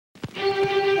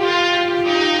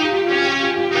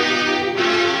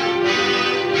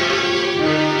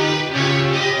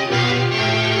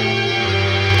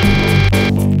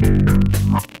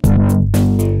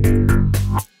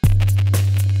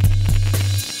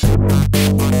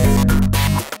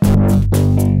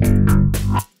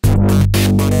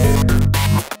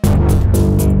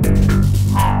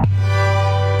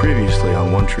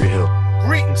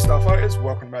guys,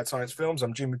 welcome to Mad Science Films.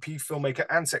 I'm Jimmy P, filmmaker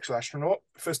and sexual astronaut.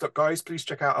 First up, guys, please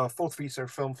check out our fourth feature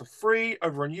film for free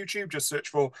over on YouTube. Just search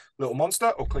for Little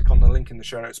Monster or click on the link in the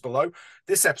show notes below.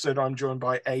 This episode, I'm joined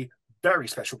by a very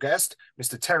special guest,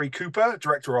 Mr. Terry Cooper,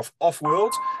 director of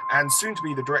Off-World, and soon to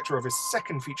be the director of his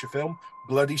second feature film,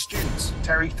 Bloody Students.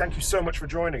 Terry, thank you so much for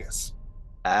joining us.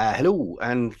 Hello,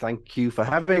 and thank you for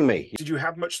having me. Did you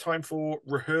have much time for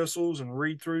rehearsals and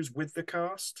read-throughs with the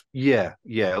cast? Yeah.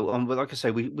 But like I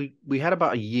say, we had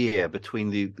about a year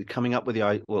between the coming up with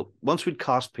the once we'd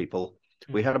cast people,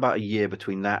 we had about a year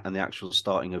between that and the actual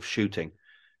starting of shooting,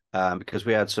 because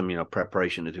we had some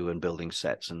preparation to do and building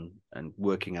sets and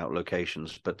working out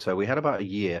locations. But we had about a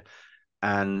year,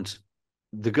 and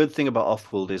the good thing about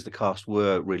Off-World is the cast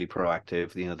were really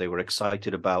proactive. They were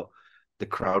excited about the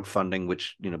crowdfunding,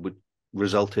 which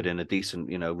resulted in a decent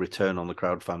return on the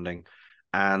crowdfunding,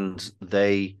 and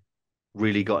they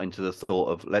really got into the thought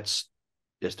of let's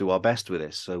just do our best with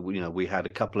this. So we had a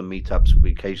couple of meetups.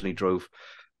 We occasionally drove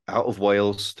out of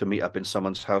Wales to meet up in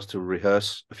someone's house to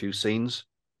rehearse a few scenes,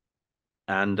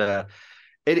 and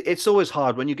it's always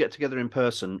hard when you get together in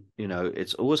person.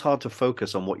 It's always hard to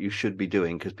focus on what you should be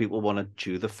doing because people want to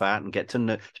chew the fat and get to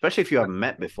know, especially if you haven't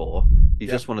met before. You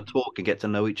just want to talk and get to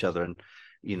know each other. And,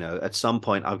 at some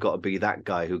point I've got to be that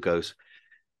guy who goes,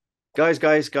 guys,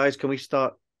 can we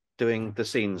start doing the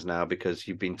scenes now? Because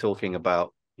you've been talking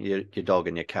about your dog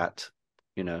and your cat,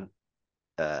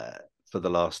 for the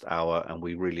last hour, and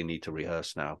we really need to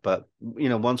rehearse now. But,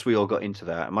 once we all got into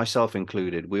that, myself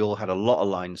included, we all had a lot of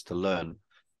lines to learn.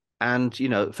 And,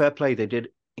 fair play, they did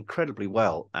incredibly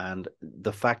well. And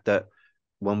the fact that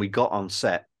when we got on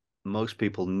set, most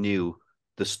people knew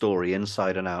the story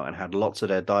inside and out and had lots of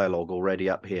their dialogue already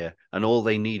up here. And all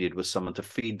they needed was someone to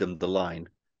feed them the line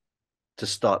to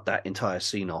start that entire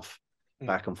scene off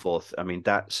back and forth. I mean,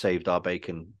 that saved our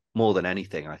bacon more than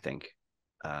anything, I think,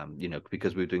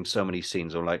 because we were doing so many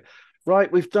scenes. I'm like,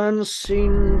 right, we've done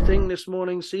scene thing this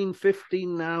morning, scene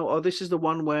 15 now. Oh, this is the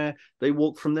one where they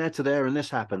walk from there to there and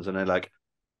this happens. And they're like,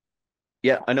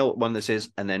 yeah, I know what one this is.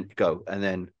 And then go. And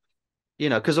then,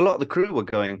 because a lot of the crew were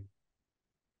going,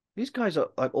 these guys are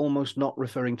like almost not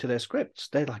referring to their scripts.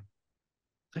 They're like,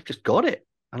 they've just got it.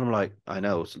 And I'm like, I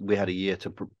know, we had a year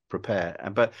to prepare.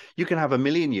 But you can have a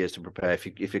million years to prepare.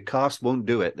 If your cast won't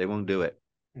do it, they won't do it.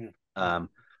 I'm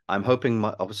hoping,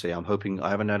 I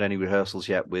haven't had any rehearsals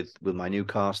yet with my new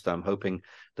cast. I'm hoping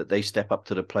that they step up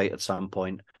to the plate at some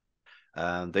point.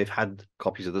 They've had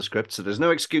copies of the script, so there's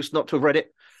no excuse not to have read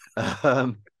it.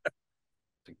 So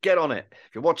get on it.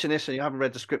 If you're watching this and you haven't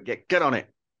read the script yet, get on it.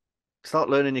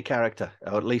 Start learning your character,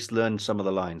 or at least learn some of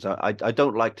the lines. I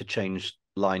don't like to change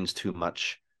lines too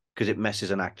much because it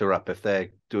messes an actor up if they're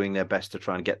doing their best to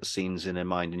try and get the scenes in their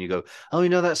mind. And you go, oh,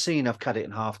 that scene, I've cut it in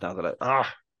half now. They're like,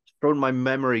 thrown my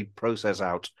memory process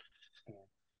out.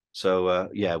 So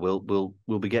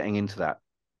we'll be getting into that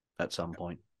at some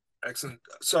point. Excellent.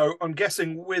 So I'm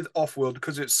guessing with Off-World,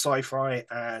 because it's sci-fi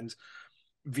and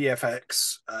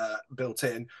VFX built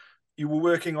in, you were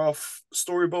working off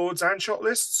storyboards and shot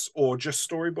lists, or just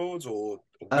storyboards, or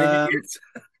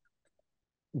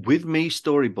with me,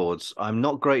 storyboards. I'm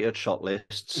not great at shot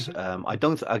lists. I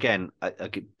don't. Again, I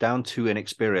get down to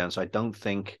inexperience. I don't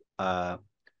think I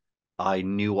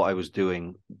knew what I was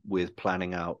doing with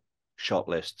planning out shot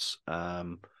lists. I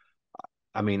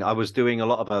mean, I was doing a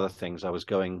lot of other things. I was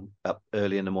going up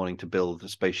early in the morning to build the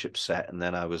spaceship set, and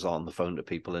then I was on the phone to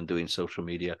people and doing social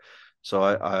media. So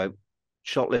I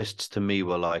shot lists to me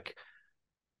were like,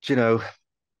 I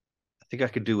think I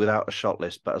could do without a shot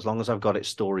list, but as long as I've got it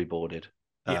storyboarded.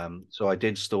 So I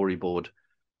did storyboard.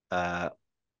 I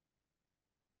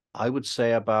would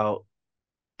say about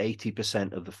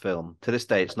 80% of the film. To this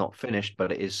day, it's not finished,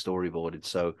 but it is storyboarded.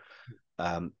 So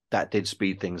that did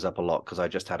speed things up a lot because I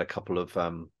just had a couple of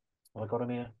I got them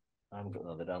here. I haven't got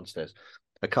another downstairs.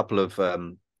 A couple of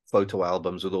photo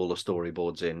albums with all the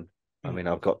storyboards in. I mean,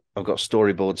 I've got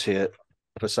storyboards here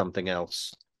for something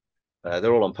else.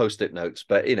 They're all on post-it notes,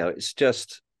 but it's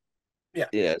just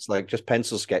it's like just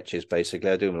pencil sketches basically.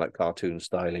 I do them like cartoon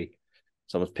styly.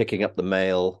 Someone's picking up the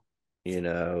mail,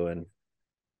 and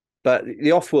but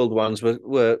the Off-World ones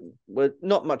were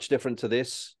not much different to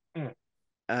this,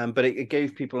 but it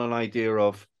gave people an idea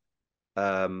of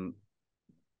the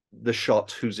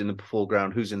shot, who's in the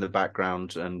foreground, who's in the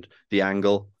background, and the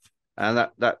angle, and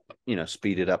that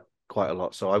speeded up quite a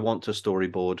lot. So I want to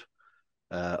storyboard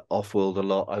Off-World a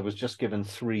lot. I was just given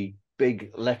 3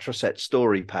 big Letraset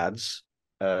storyboard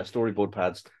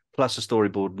pads, plus a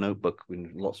storyboard notebook, a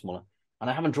lot smaller, and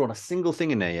I haven't drawn a single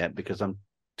thing in there yet because I'm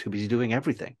too busy doing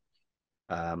everything.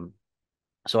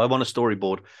 So I want a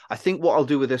storyboard. I think what I'll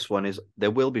do with this one is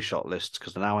there will be shot lists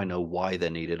because now I know why they're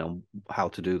needed and how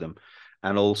to do them.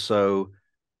 And also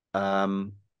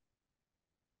um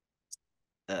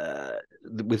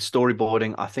with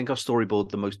storyboarding, I think I've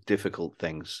storyboarded the most difficult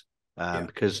things. Yeah.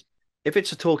 Because if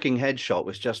it's a talking head shot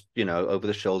with just, over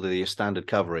the shoulder, your standard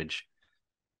coverage,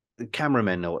 the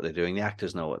cameramen know what they're doing, the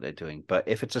actors know what they're doing. But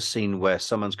if it's a scene where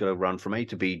someone's going to run from A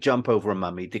to B, jump over a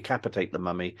mummy, decapitate the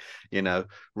mummy,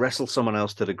 wrestle someone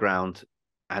else to the ground,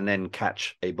 and then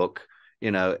catch a book,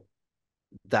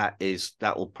 that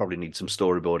will probably need some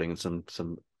storyboarding and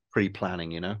some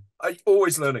pre-planning. I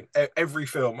always learning every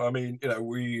film. I mean,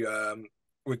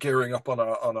 we're gearing up on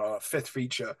our fifth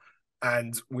feature,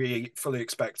 and we fully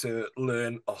expect to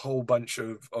learn a whole bunch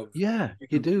of Yeah,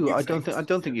 you do. new I things.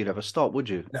 don't think you'd ever stop, would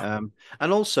you? No.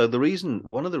 And also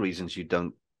one of the reasons you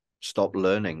don't stop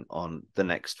learning on the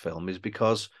next film is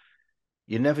because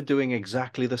you're never doing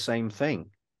exactly the same thing.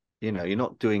 You're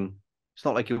not doing. It's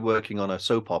not like you're working on a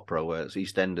soap opera where it's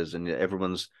EastEnders and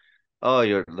everyone's, oh,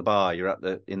 you're at the bar, you're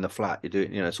in the flat, you're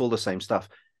doing, it's all the same stuff.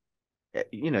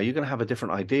 You're going to have a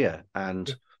different idea,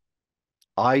 and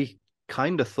I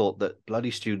kind of thought that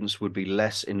bloody students would be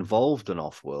less involved than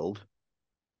Offworld,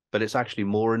 but it's actually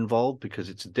more involved because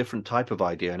it's a different type of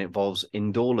idea and it involves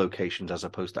indoor locations as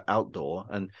opposed to outdoor.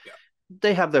 And Yeah.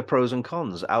 they have their pros and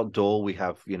cons. Outdoor, we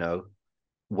have,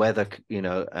 weather,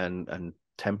 and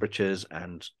temperatures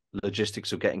and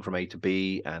logistics of getting from A to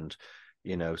B and,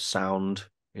 sound,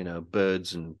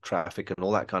 birds and traffic and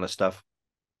all that kind of stuff,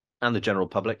 and the general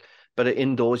public. But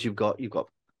indoors, you've got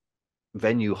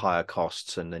venue hire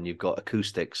costs, and then you've got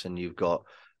acoustics, and you've got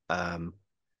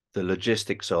the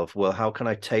logistics of, well, how can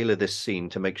I tailor this scene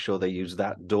to make sure they use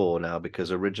that door now?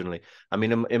 Because originally, I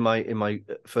mean, in my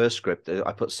first script,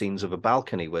 I put scenes of a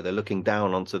balcony where they're looking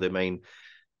down onto the main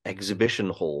exhibition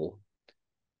hall,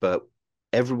 but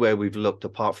everywhere we've looked,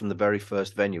 apart from the very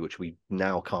first venue, which we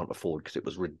now can't afford because it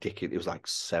was ridiculous, it was like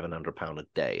 £700 a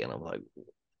day, and I'm like,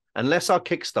 unless our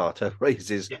Kickstarter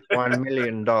raises $1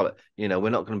 million, we're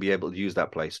not going to be able to use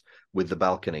that place with the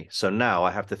balcony. So now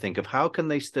I have to think of how can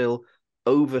they still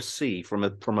oversee from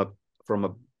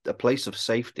a place of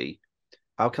safety.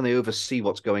 How can they oversee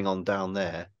what's going on down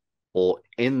there or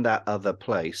in that other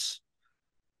place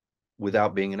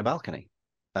without being in a balcony?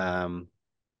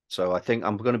 So I think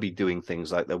I'm going to be doing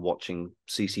things like they're watching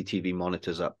CCTV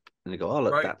monitors up and they go, oh,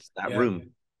 look, Right. that's that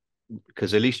room.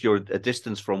 Because at least you're a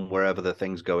distance from wherever the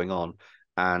thing's going on,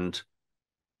 and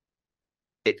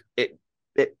it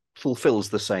fulfills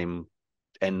the same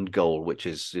end goal, which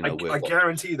is I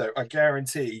guarantee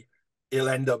it'll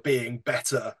end up being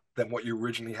better than what you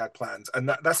originally had planned, and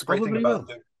that's the great thing probably about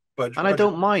will. the budget. And I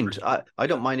don't mind. I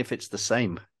don't mind if it's the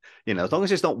same. As long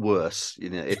as it's not worse.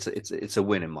 It's a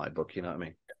win in my book. You know what I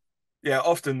mean? Yeah,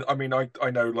 often. I mean,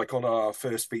 I know, like on our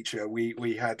first feature,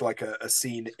 we had like a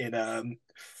scene in a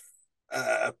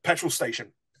petrol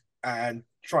station, and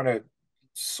trying to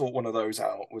sort one of those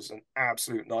out was an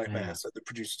absolute nightmare. Yeah. So the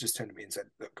producer just turned to me and said,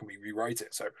 "Look, can we rewrite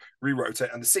it?" So rewrote it,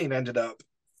 and the scene ended up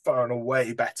far and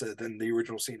away better than the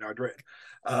original scene I'd written.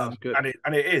 Oh, that's good.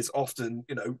 And it is often,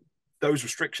 those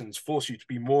restrictions force you to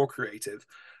be more creative.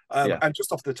 Yeah. And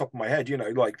just off the top of my head,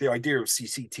 like the idea of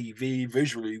CCTV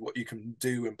visually, what you can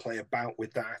do and play about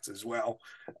with that as well.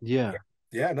 Yeah.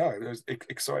 Yeah, no, I was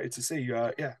excited to see,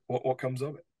 what comes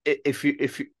of it.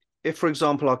 If for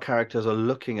example our characters are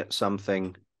looking at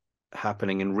something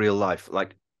happening in real life,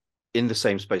 like in the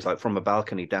same space, like from a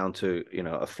balcony down to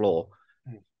a floor,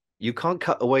 you can't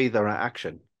cut away their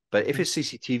action. But if it's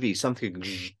CCTV, something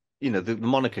the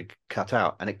moniker cut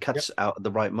out, and it cuts out at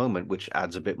the right moment, which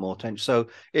adds a bit more tension. So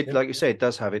like you say, it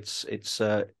does have its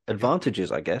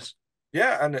advantages, I guess.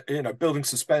 Yeah, and building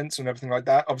suspense and everything like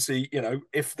that. Obviously,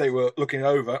 if they were looking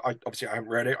over, I haven't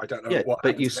read it. I don't know what.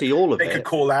 But you see all of it. They could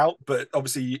call out, but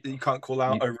obviously you can't call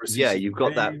out over a CCTV. Yeah, you've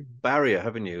got that barrier,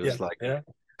 haven't you? It's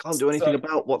can't do anything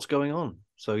about what's going on.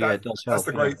 So it does help.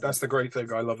 That's the great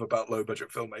thing I love about low budget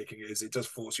filmmaking is it does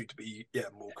force you to be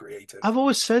more creative. I've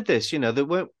always said this,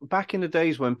 that back in the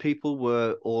days when people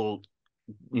were all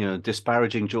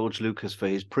disparaging George Lucas for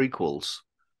his prequels,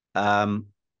 I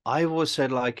always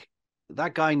said like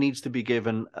that guy needs to be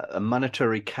given a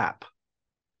monetary cap,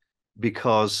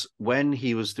 because when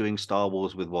he was doing Star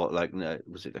Wars with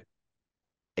was it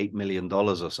 $8 million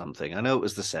or something? I know it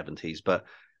was the 70s, but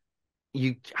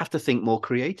you have to think more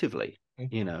creatively.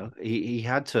 He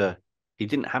had to. He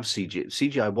didn't have CGI.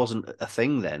 CGI wasn't a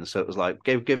thing then, so it was like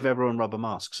give everyone rubber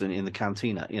masks in the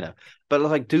cantina, But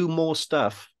like do more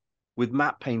stuff with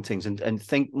matte paintings and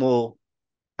think more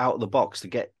out of the box to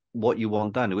get what you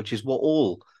want done, which is what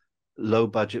all low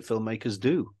budget filmmakers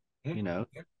do.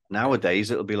 Nowadays,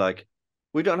 it'll be like,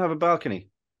 we don't have a balcony.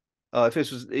 Oh, if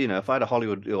this was, if I had a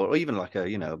Hollywood or even like a,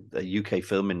 a UK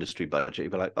film industry budget,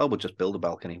 you'd be like, oh, we'll just build a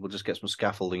balcony. We'll just get some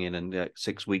scaffolding in and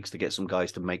 6 weeks to get some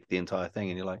guys to make the entire thing.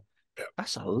 And you're like, Yeah.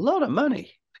 that's a lot of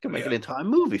money. You can make an entire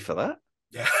movie for that.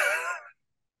 Yeah.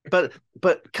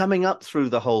 But coming up through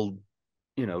the whole,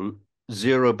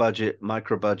 zero budget,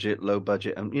 micro budget, low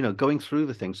budget, and going through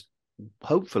the things,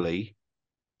 hopefully,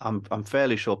 I'm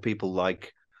fairly sure people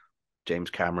like James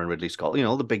Cameron, Ridley Scott,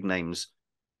 all the big names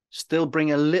still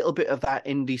bring a little bit of that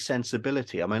indie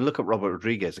sensibility. I mean, look at Robert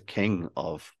Rodriguez, a king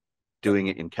of doing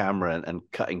it in camera and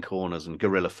cutting corners and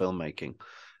guerrilla filmmaking.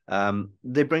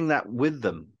 They bring that with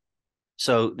them.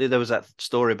 So there was that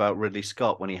story about Ridley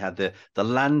Scott when he had the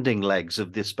landing legs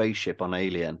of the spaceship on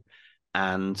Alien,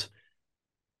 and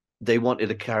they wanted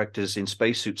the characters in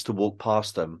spacesuits to walk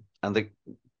past them, and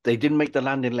they didn't make the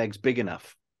landing legs big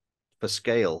enough for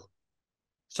scale.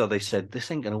 So they said,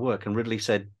 this ain't going to work. And Ridley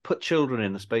said, put children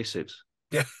in the spacesuits.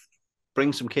 Yeah.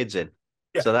 Bring some kids in.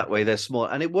 Yeah. So that way they're small.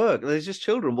 And it worked. There's just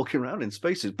children walking around in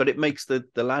spacesuits, but it makes the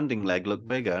landing leg look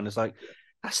bigger. And it's like,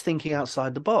 that's thinking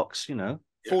outside the box,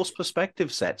 force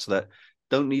perspective sets that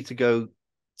don't need to go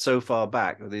so far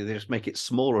back. They just make it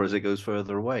smaller as it goes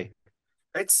further away.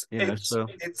 It's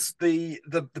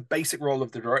the basic role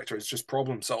of the director is just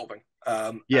problem solving.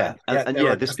 There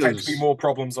this tend to be more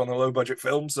problems on a low budget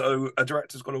film, so a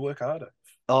director's got to work harder.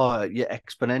 Oh yeah,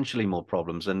 exponentially more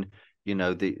problems. And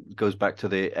it goes back to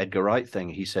the Edgar Wright thing.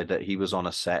 He said that he was on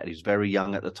a set. He's very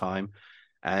young at the time,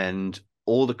 and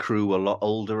all the crew were a lot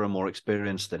older and more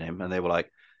experienced than him. And they were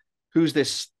like, "Who's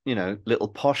this? Little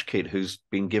posh kid who's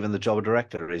been given the job of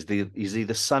director? Is he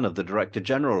the son of the director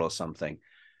general or something?"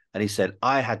 And he said,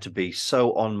 I had to be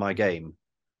so on my game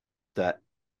that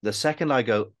the second I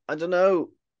go, I don't know,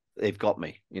 they've got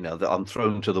me, that I'm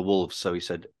thrown to the wolves. So he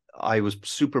said, I was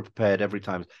super prepared every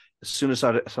time. As soon as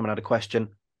someone had a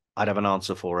question, I'd have an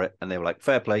answer for it. And they were like,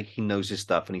 fair play, he knows his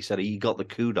stuff. And he said he got the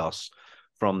kudos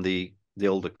from the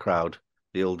older crowd,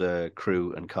 the older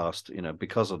crew and cast,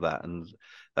 because of that. And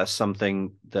that's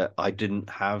something that I didn't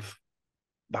have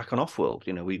back on Offworld.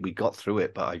 We got through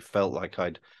it, but I felt like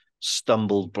I'd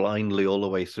stumbled blindly all the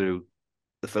way through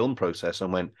the film process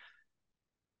and went,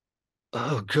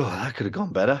 oh god, that could have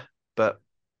gone better. But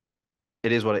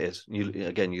it is what it is.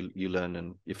 You learn,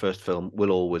 and your first film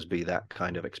will always be that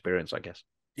kind of experience, I guess.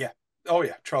 Yeah. Oh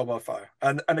yeah, trial by fire.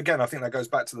 And again, I think that goes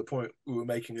back to the point we were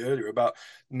making earlier about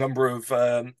number of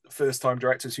first time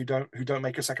directors who don't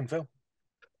make a second film.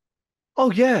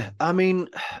 Oh yeah, I mean,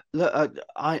 look,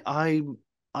 I'm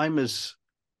as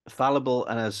fallible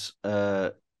and as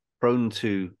prone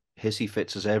to hissy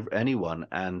fits as anyone.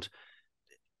 And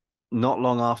not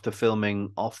long after filming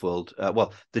Offworld,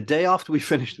 the day after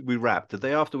we wrapped,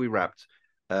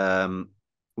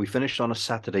 we finished on a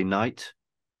Saturday night.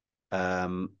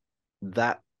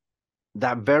 That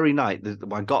very night,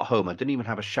 when I got home, I didn't even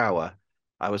have a shower.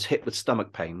 I was hit with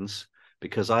stomach pains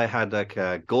because I had like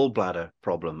a gallbladder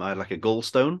problem. I had like a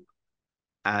gallstone.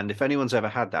 And if anyone's ever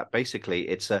had that, basically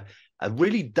it's a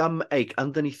really dumb ache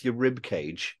underneath your rib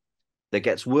cage that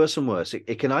gets worse and worse.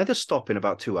 It can either stop in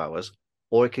about 2 hours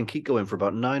or it can keep going for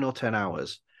about 9 or 10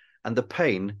 hours. And the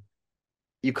pain,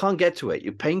 you can't get to it.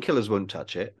 Your painkillers won't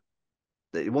touch it.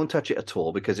 It won't touch it at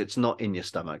all because it's not in your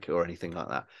stomach or anything like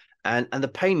that. And the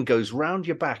pain goes round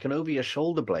your back and over your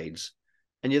shoulder blades.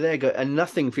 And you're there, and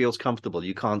nothing feels comfortable.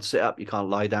 You can't sit up, you can't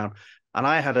lie down. And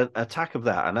I had an attack of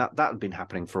that. And that had been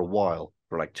happening for a while,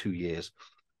 for like 2 years.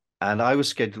 And I was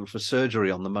scheduled for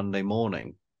surgery on the Monday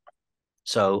morning.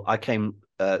 So I came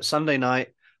Sunday night,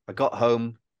 I got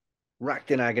home, racked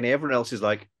in agony. Everyone else is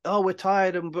like, oh, we're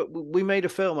tired, but we made a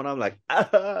film. And I'm like,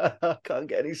 I can't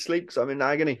get any sleep because I'm in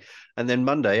agony. And then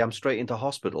Monday, I'm straight into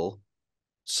hospital,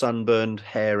 sunburned,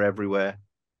 hair everywhere.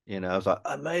 I was like,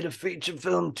 I made a feature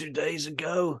film 2 days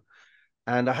ago.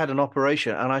 And I had an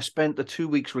operation, and I spent the 2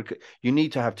 weeks. You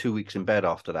need to have 2 weeks in bed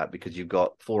after that because you've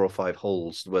got 4 or 5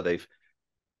 holes where they've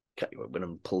cut you open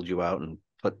and pulled you out and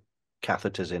put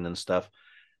catheters in and stuff.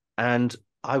 And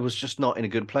I was just not in a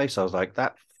good place. I was like,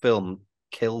 that film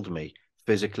killed me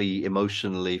physically,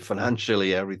 emotionally,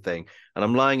 financially, everything. And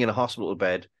I'm lying in a hospital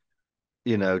bed,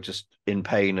 just in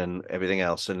pain and everything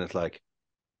else. And it's like,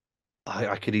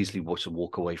 I could easily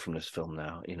walk away from this film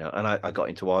now, and I got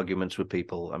into arguments with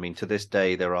people. I mean, to this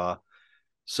day, there are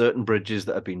certain bridges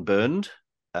that have been burned,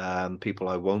 people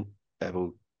I won't ever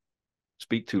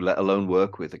speak to, let alone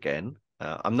work with again.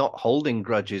 I'm not holding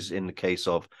grudges in the case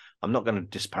of, I'm not going to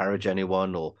disparage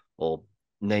anyone or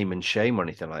name and shame or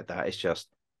anything like that. It's just,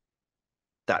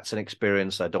 that's an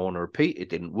experience I don't want to repeat. It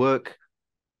didn't work.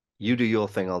 You do your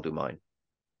thing, I'll do mine.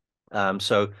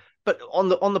 So but on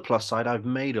the plus side, I've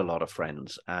made a lot of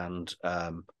friends, and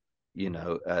you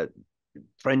know,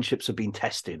 friendships have been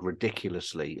tested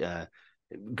ridiculously,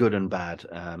 good and bad.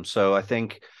 So I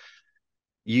think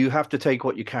you have to take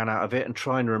what you can out of it and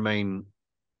try and remain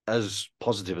as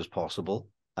positive as possible.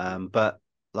 But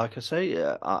like I say,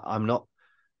 I'm not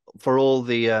for all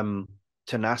the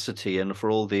tenacity and for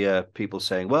all the people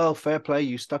saying, "Well, fair play,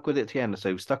 you stuck with it at the end." I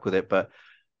say we stuck with it, but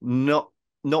not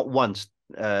once,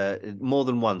 more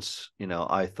than once. You know,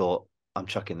 I thought I'm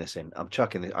chucking this in. I'm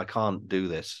chucking this. I can't do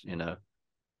this. You know,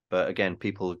 but again,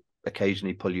 people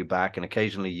occasionally pull you back, and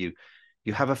occasionally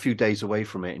you have a few days away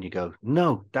from it, and you go,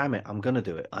 "No, damn it, I'm going to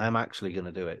do it. I am actually going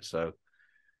to do it." So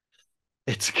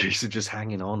it's a case of just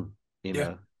hanging on. You Yeah.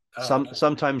 know, No,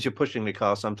 sometimes you're pushing the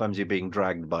car, sometimes you're being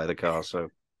dragged by the car. So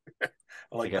I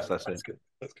I like guess that. that's it. That's good.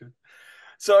 That's good.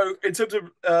 So, in terms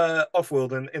of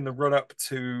Offworld and in the run up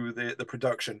to the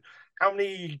production, how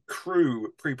many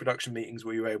crew pre-production meetings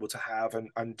were you able to have,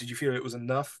 and did you feel it was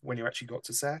enough when you actually got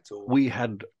to set? Or We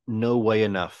had no way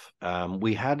enough.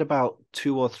 We had about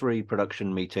 2 or 3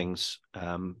 production meetings,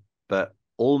 but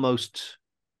almost.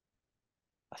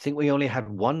 I think we only had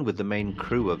one with the main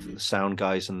crew of the sound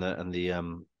guys and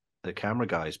the camera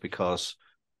guys, because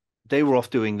they were off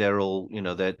doing their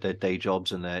day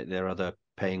jobs and their other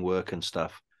paying work and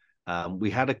stuff.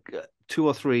 We had 2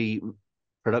 or 3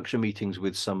 production meetings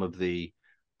with some of the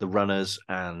runners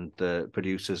and the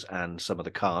producers and some of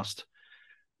the cast,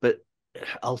 but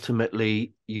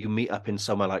ultimately you meet up in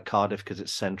somewhere like Cardiff because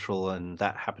it's central and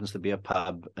that happens to be a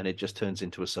pub, and it just turns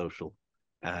into a social.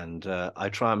 And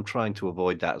I'm trying to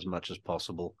avoid that as much as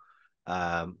possible.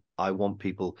 I want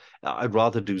people. I'd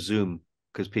rather do Zoom,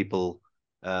 because people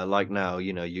like now,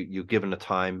 you're given a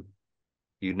time,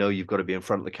 you've got to be in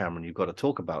front of the camera and you've got to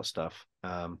talk about stuff.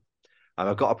 And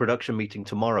I've got a production meeting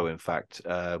tomorrow, in fact,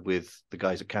 with the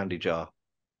guys at Candy Jar,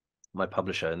 my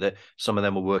publisher, and some of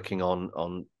them are working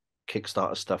on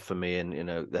Kickstarter stuff for me, and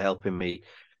they're helping me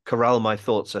corral my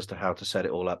thoughts as to how to set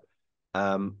it all up.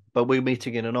 But we're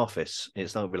meeting in an office.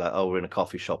 It's not gonna be like, oh, we're in a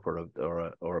coffee shop or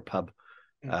a pub.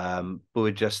 But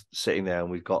we're just sitting there, and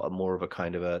we've got more of a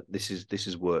kind of this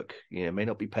is work. It may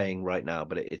not be paying right now,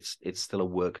 but it's still a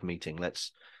work meeting.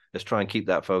 Let's try and keep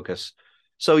that focus.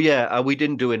 So yeah, we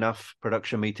didn't do enough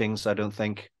production meetings, I don't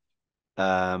think,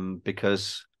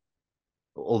 because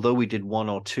although we did 1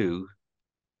 or 2,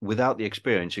 without the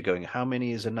experience, you're going, how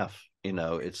many is enough?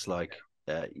 It's like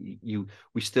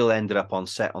we still ended up on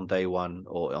set on day one,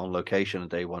 or on location on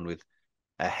day one, with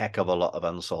a heck of a lot of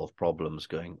unsolved problems,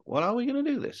 going, well, are we going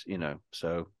to do this?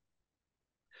 So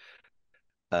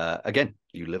again,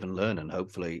 you live and learn, and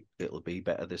hopefully it'll be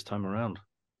better this time around.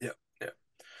 yeah, yeah.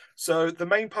 So the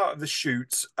main part of the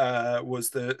shoot was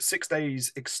the 6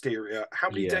 days exterior. How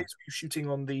many days Yeah. were you shooting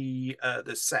on the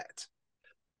set?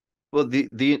 Well,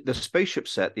 the spaceship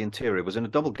set, the interior, was in a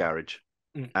double garage,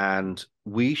 and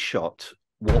we shot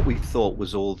what we thought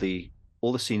was all the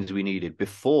scenes we needed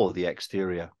before the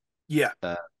exterior Yeah,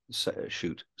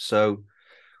 shoot. So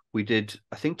we did,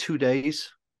 I think, 2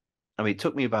 days. I mean, it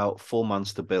took me about 4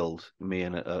 months to build, me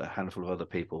and a handful of other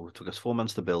people. It took us 4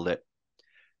 months to build it.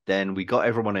 Then we got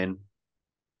everyone in.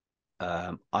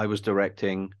 I was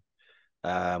directing.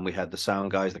 We had the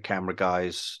sound guys, the camera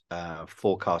guys,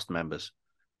 4 cast members.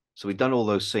 So we'd done all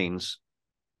those scenes.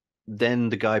 Then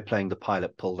the guy playing the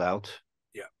pilot pulled out.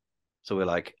 yeah, So we're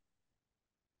like,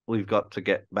 we've got to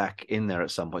get back in there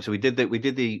at some point. So we did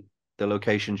the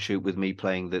location shoot with me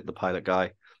playing the pilot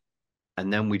guy.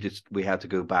 And then we had to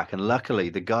go back. And luckily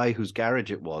the guy whose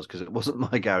garage it was, because it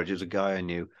wasn't my garage, it was a guy I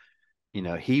knew,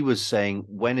 he was saying,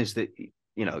 when is the,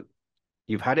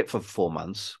 you've had it for 4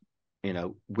 months,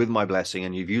 with my blessing,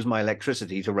 and you've used my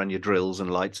electricity to run your drills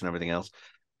and lights and everything else.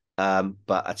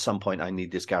 But at some point I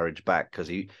need this garage back, because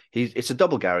it's a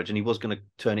double garage, and he was going to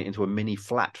turn it into a mini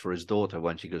flat for his daughter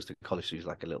when she goes to college. She's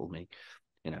like a little me,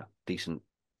 decent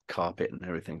carpet and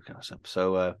everything kind of stuff.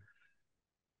 So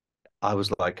I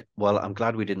was like, well, I'm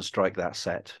glad we didn't strike that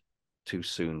set too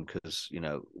soon, because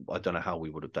I don't know how we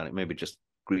would have done it. Maybe just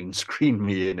green screen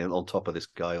me in on top of this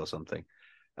guy or something.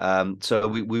 So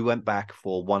we went back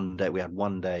for 1 day. We had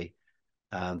 1 day.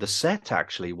 The set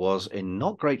actually was in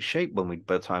not great shape by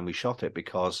the time we shot it,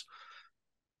 because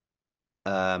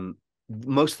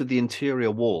most of the interior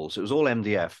walls, it was all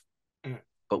MDF,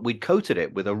 but we'd coated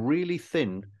it with a really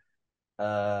thin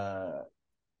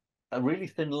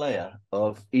layer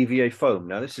of EVA foam.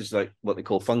 Now this is like what they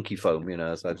call funky foam,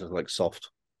 it's just like soft,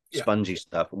 yeah, spongy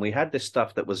stuff. And we had this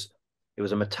stuff that was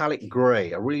a metallic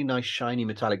gray, a really nice shiny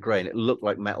metallic gray, and it looked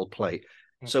like metal plate.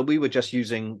 So we were just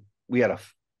we had a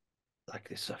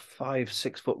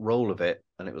 5-6 foot roll of it,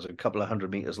 and it was a couple of 100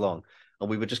 meters long. and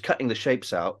we were just cutting the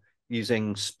shapes out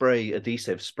using spray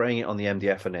adhesive, spraying it on the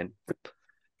MDF, and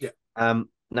then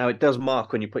now it does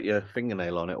mark when you put your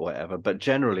fingernail on it or whatever, but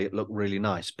generally it looked really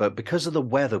nice. But because of the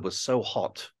weather was so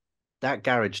hot, that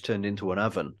garage turned into an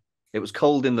oven. It was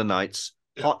cold in the nights,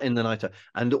 hot in the night,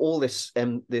 and all this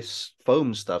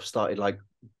foam stuff started like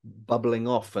bubbling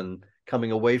off and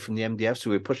coming away from the MDF. So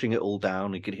we were pushing it all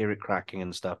down. You could hear it cracking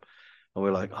and stuff. And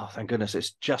we're like, oh, thank goodness,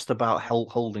 it's just about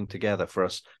holding together for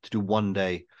us to do one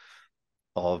day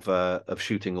of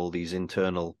shooting all these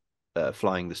internal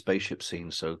flying the spaceship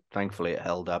scenes. So thankfully it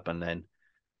held up. And then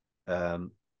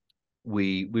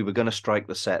we were going to strike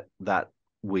the set that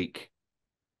week,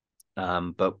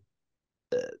 but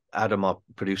Adam, our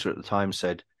producer at the time,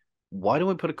 said, why don't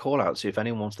we put a call out, see if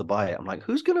anyone wants to buy it? I'm like,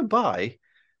 who's going to buy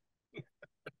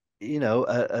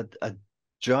a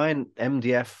giant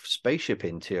MDF spaceship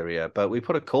interior? But we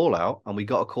put a call out, and we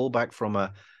got a call back from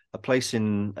a place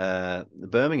in the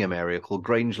Birmingham area called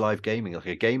Grange Live Gaming, like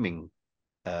a gaming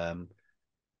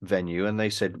venue, and they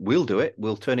said, we'll do it.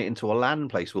 We'll turn it into a LAN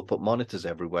place. We'll put monitors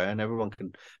everywhere, and everyone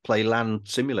can play LAN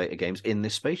simulator games in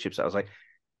this spaceship. So I was like,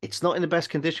 it's not in the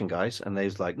best condition, guys. And they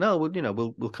was like, no,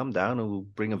 we'll come down and we'll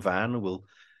bring a van and we'll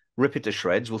rip it to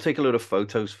shreds. We'll take a load of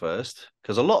photos first,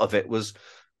 because a lot of it was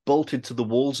bolted to the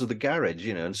walls of the garage,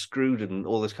 and screwed and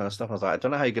all this kind of stuff. I was like, I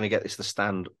don't know how you're going to get this to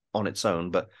stand on its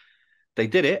own, but they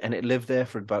did it, and it lived there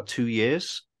for about 2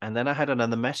 years. And then I had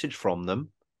another message from them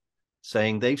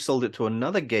saying they've sold it to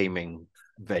another gaming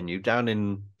venue down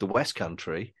in the West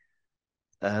Country.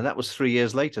 And that was 3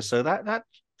 years later. So that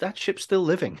ship's still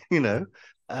living,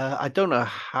 I don't know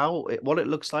what it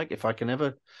looks like. If I can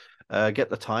ever get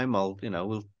the time,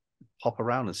 we'll pop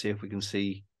around and see if we can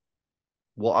see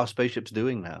what our spaceship's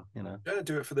doing now. Yeah,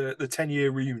 do it for the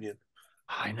 10-year reunion.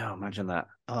 I know, imagine that.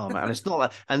 Oh man, it's not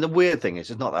that. And the weird thing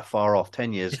is, it's not that far off.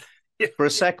 10 years. Yeah. For a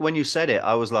sec, when you said it,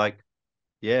 I was like,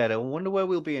 yeah, I wonder where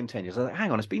we'll be in 10 years. I was like,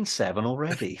 hang on, it's been 7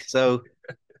 already. So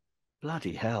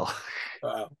bloody hell.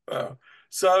 Wow.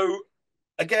 So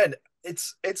again,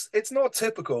 it's not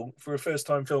typical for a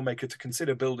first-time filmmaker to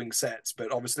consider building sets,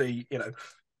 but obviously,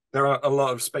 there are a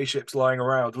lot of spaceships lying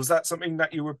around. Was that something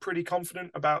that you were pretty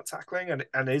confident about tackling?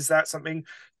 And is that something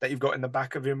that you've got in the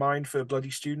back of your mind for Bloody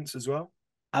Students as well?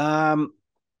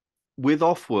 With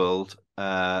Offworld,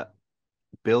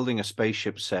 building a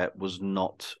spaceship set was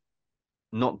not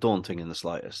daunting in the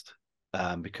slightest.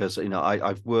 Because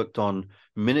I've worked on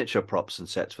miniature props and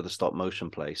sets for the stop motion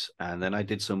place, and then I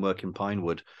did some work in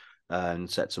Pinewood and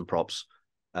sets and props.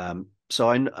 So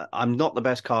I'm not the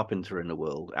best carpenter in the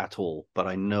world at all, but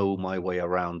I know my way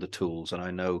around the tools, and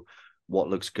I know what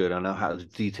looks good. I know how to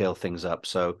detail things up.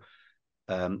 So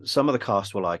some of the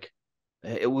cast were like,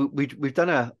 we've done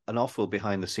an Offworld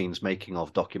behind the scenes making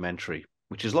of documentary,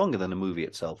 which is longer than the movie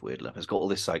itself. Weirdly, it's got all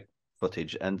this like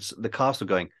footage, and the cast are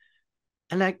going,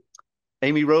 and like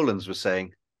Amy Rowlands was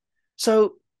saying,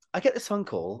 so I get this phone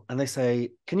call and they say,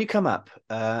 can you come up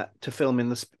to film in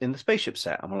the spaceship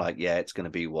set? I'm like, yeah, it's going to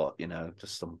be what,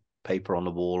 just some paper on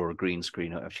the wall or a green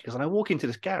screen. She goes, and I walk into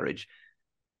this garage,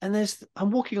 and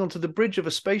I'm walking onto the bridge of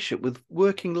a spaceship with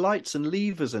working lights and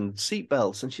levers and seat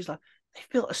belts. And she's like, they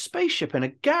built a spaceship in a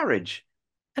garage.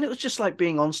 And it was just like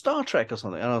being on Star Trek or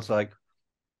something. And I was like,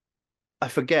 I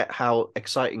forget how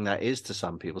exciting that is to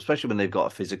some people, especially when they've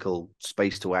got a physical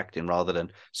space to act in, rather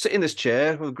than sit in this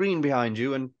chair with green behind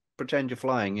you and pretend you're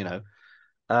flying,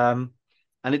 And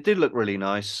it did look really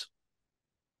nice.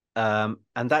 And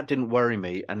that didn't worry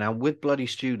me. And now with Bloody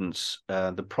Students,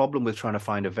 the problem with trying to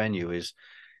find a venue is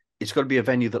it's got to be a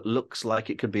venue that looks like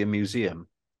it could be a museum.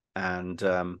 And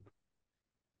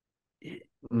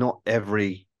not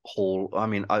every hall. I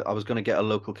mean, I was going to get a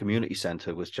local community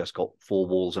center which just got 4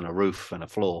 walls and a roof and a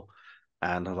floor,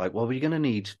 and I'm like, well, we're going to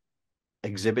need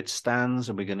exhibit stands,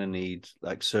 and we're going to need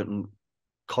like certain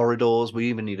corridors. We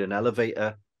even need an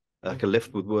elevator, like a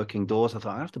lift with working doors. I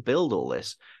thought, I have to build all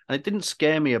this, and it didn't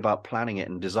scare me about planning it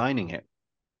and designing it,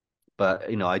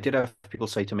 but I did have people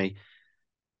say to me,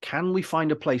 can we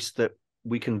find a place that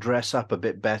we can dress up a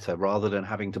bit better rather than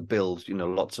having to build,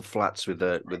 lots of flats with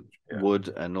wood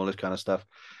and all this kind of stuff.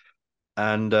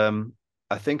 And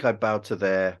I think I bowed to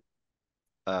their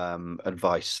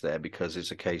advice there, because it's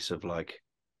a case of like,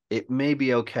 it may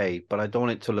be okay, but I don't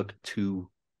want it to look too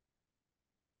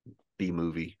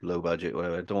B-movie, low budget,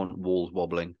 whatever. I don't want walls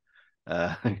wobbling.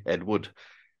 Ed Wood,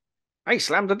 I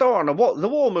slammed the door and the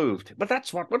wall moved, but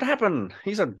that's what would happen.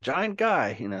 He's a giant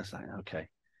guy, it's like, okay.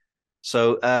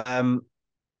 So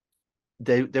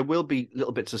there will be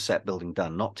little bits of set building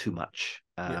done, not too much.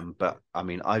 But I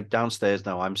mean, downstairs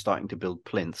now, I'm starting to build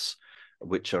plinths,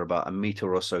 which are about 1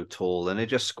 meter or so tall, and they're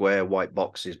just square white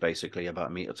boxes, basically about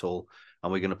 1 meter tall,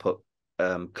 and we're going to put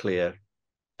clear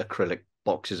acrylic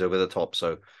boxes over the top.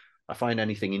 So I find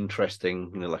anything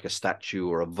interesting, like a statue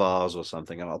or a vase or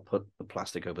something, and I'll put the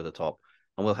plastic over the top.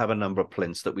 And we'll have a number of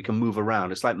plinths that we can move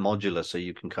around. It's like modular, so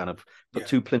you can kind of put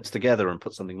two plinths together and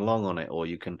put something long on it, or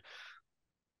you can,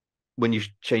 when you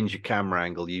change your camera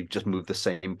angle, you just move the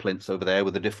same plinths over there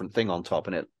with a different thing on top,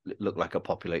 and it looked like a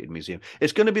populated museum.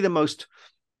 It's going to be the most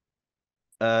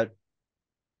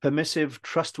permissive,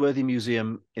 trustworthy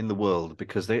museum in the world,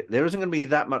 because there isn't going to be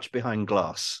that much behind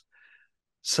glass.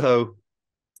 So,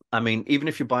 I mean, even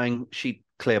if you're buying cheap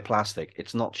clear plastic,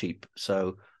 it's not cheap.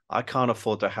 So I can't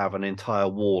afford to have an entire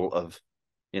wall of,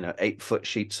 8-foot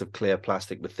sheets of clear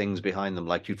plastic with things behind them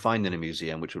like you'd find in a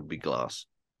museum, which would be glass,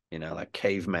 like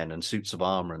cavemen and suits of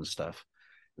armor and stuff.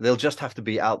 They'll just have to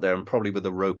be out there and probably with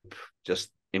a rope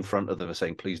just in front of them and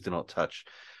saying, please do not touch.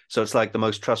 So it's like the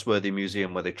most trustworthy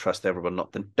museum where they trust everyone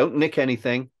not to, don't nick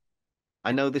anything.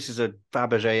 I know this is a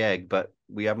Fabergé egg, but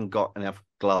we haven't got enough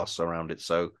glass around it.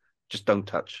 So just don't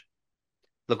touch.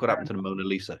 Look what happened to the Mona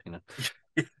Lisa,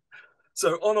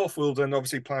 So on Offworld, and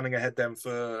obviously planning ahead then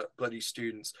for bloody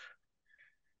students.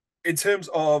 In terms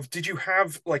of, did you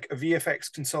have like a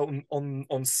VFX consultant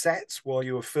on set while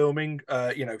you were filming,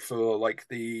 for like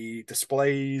the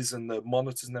displays and the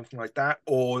monitors and everything like that?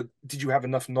 Or did you have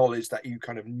enough knowledge that you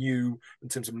kind of knew in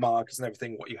terms of markers and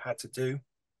everything what you had to do?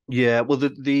 Yeah, well,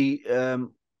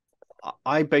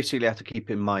 I basically had to keep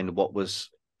in mind what was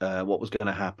going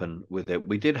to happen with it.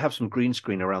 We did have some green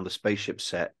screen around the spaceship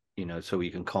set, so we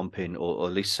can comp in or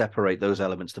at least separate those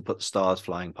elements to put the stars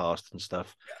flying past and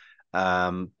stuff.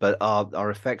 But our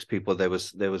effects people, there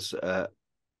was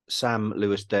Sam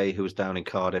Lewis Day, who was down in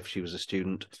Cardiff. She was a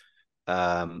student.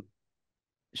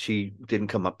 She didn't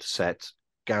come up to set.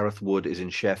 Gareth Wood is in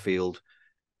Sheffield.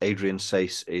 Adrian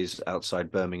Sace is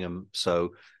outside Birmingham.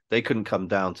 So they couldn't come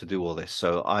down to do all this.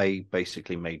 So I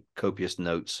basically made copious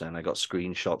notes, and I got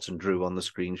screenshots and drew on the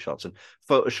screenshots and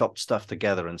photoshopped stuff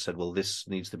together and said, well, this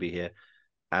needs to be here.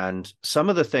 And some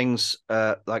of the things,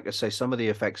 like I say, some of the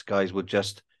effects guys would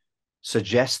just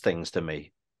suggest things to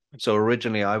me. So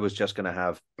originally I was just going to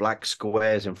have black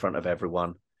squares in front of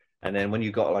everyone. And then when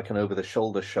you got like an over the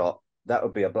shoulder shot, that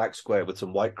would be a black square with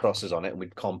some white crosses on it, and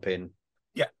we'd comp in,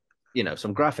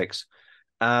 some graphics.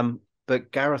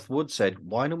 But Gareth Wood said,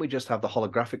 why don't we just have the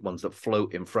holographic ones that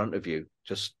float in front of you,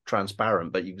 just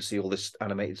transparent, but you can see all this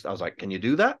animated. I was like, can you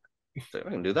do that? So I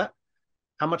can do that.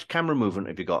 How much camera movement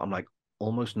have you got? I'm like,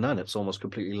 almost none. It's almost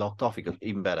completely locked off. He goes,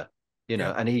 even better,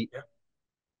 and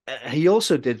he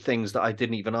also did things that I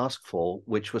didn't even ask for,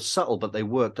 which was subtle, but they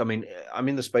worked. I mean, I'm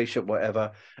in the spaceship,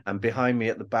 whatever, and behind me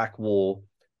at the back wall,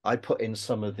 I put in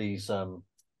some of these, where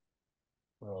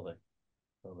are they?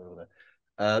 Oh, they're over there.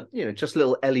 Just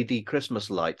little LED Christmas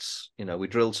lights. We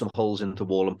drilled some holes into the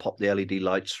wall and popped the LED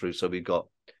lights through, so we got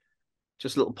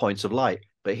just little points of light.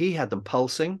 But he had them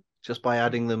pulsing just by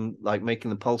adding them, like making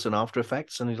them pulse in After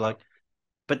Effects. And he's like,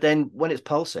 but then when it's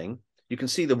pulsing, you can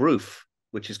see the roof,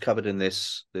 which is covered in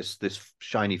this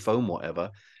shiny foam,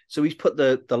 whatever. So he's put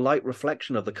the light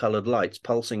reflection of the colored lights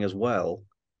pulsing as well.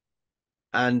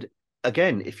 And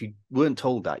again, if you weren't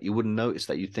told that, you wouldn't notice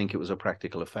that. You'd think it was a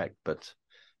practical effect, but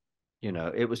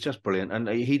it was just brilliant. And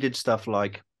he did stuff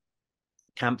like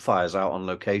campfires out on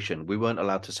location. We weren't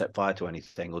allowed to set fire to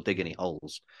anything or dig any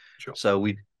holes. Sure. So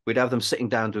we'd have them sitting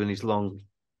down doing these long,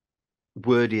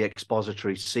 wordy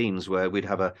expository scenes where we'd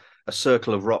have a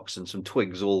circle of rocks and some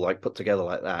twigs all like put together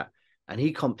like that. And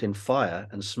he comped in fire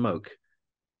and smoke,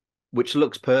 which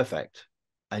looks perfect.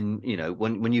 And,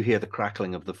 when you hear the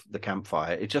crackling of the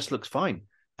campfire, it just looks fine.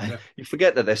 And you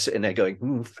forget that they're sitting there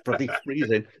going, bloody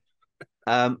freezing.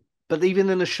 But even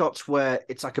in the shots where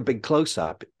it's like a big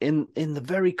close-up, in the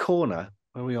very corner,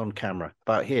 where are we on camera?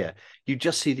 About here, you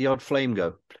just see the odd flame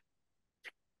go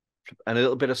and a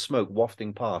little bit of smoke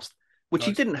wafting past, which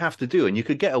you didn't have to do, and you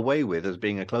could get away with as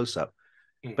being a close-up.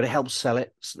 But it helps sell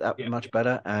it that much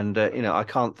better. And, I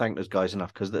can't thank those guys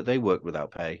enough, because they work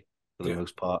without pay for the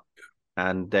most part.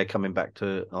 And they're coming back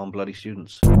on bloody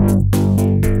students.